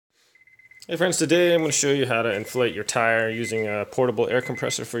Hey friends, today I'm going to show you how to inflate your tire using a portable air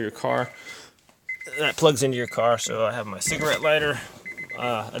compressor for your car. That plugs into your car, so I have my cigarette lighter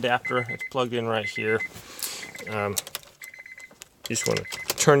adapter. It's plugged in right here. You just want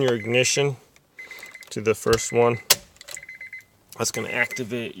to turn your ignition to the first one. That's going to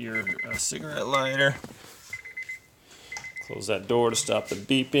activate your cigarette lighter. Close that door to stop the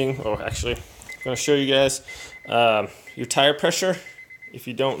beeping. Oh, actually, I'm going to show you guys your tire pressure. If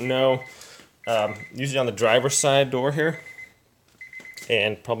you don't know, usually on the driver's side door here,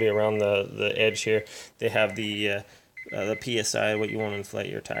 and probably around the edge here, they have the PSI, what you want to inflate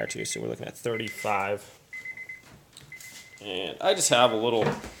your tire to. So we're looking at 35. And I just have a little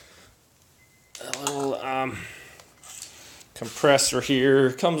compressor here.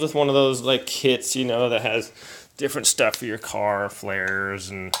 It comes with one of those like kits, you know, that has different stuff for your car, flares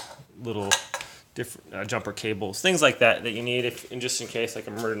and little different jumper cables, things like that you need and just in case, like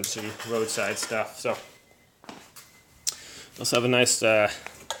emergency roadside stuff. So also have a nice little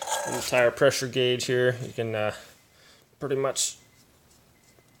tire pressure gauge here. You can pretty much,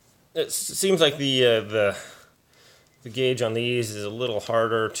 it seems like the gauge on these is a little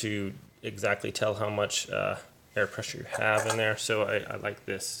harder to exactly tell how much air pressure you have in there, so I like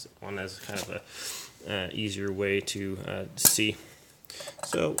this one as kind of a easier way to see.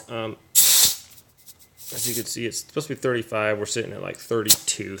 So as you can see, it's supposed to be 35. We're sitting at like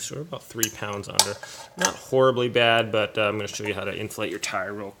 32, so we're about 3 pounds under. Not horribly bad, but I'm going to show you how to inflate your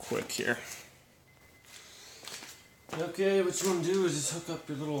tire real quick here. Okay, what you want to do is just hook up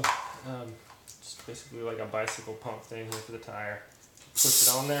your little, just basically like a bicycle pump thing here for the tire. Push it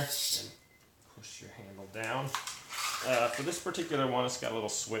on there and push your handle down. For this particular one, it's got a little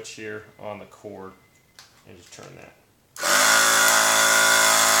switch here on the cord, and just turn that.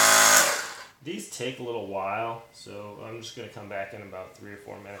 These take a little while, so I'm just going to come back in about 3 or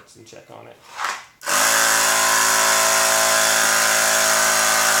 4 minutes and check on it.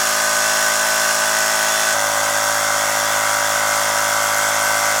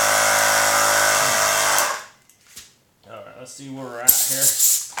 Alright, let's see where we're at here.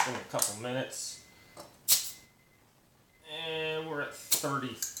 It's been a couple minutes. And we're at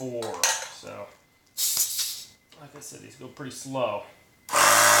 34, so like I said, these go pretty slow.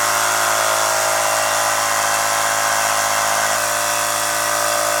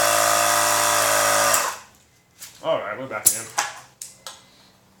 Alright, we're back in.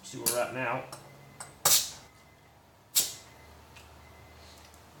 See where we're at now.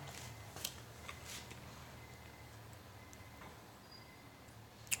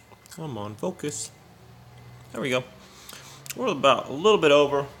 Come on, focus. There we go. We're about a little bit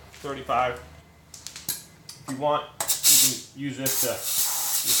over 35. If you want, you can use this to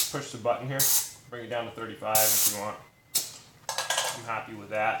just push the button here, bring it down to 35 if you want. I'm happy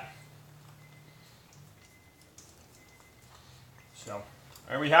with that. So,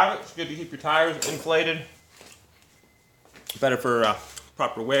 there we have it. It's good to keep your tires inflated. Better for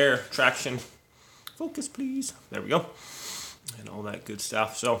proper wear, traction. Focus, please. There we go. And all that good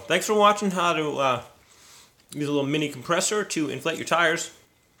stuff. So, thanks for watching how to use a little mini compressor to inflate your tires.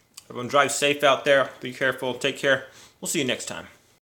 Everyone drive safe out there. Be careful. Take care. We'll see you next time.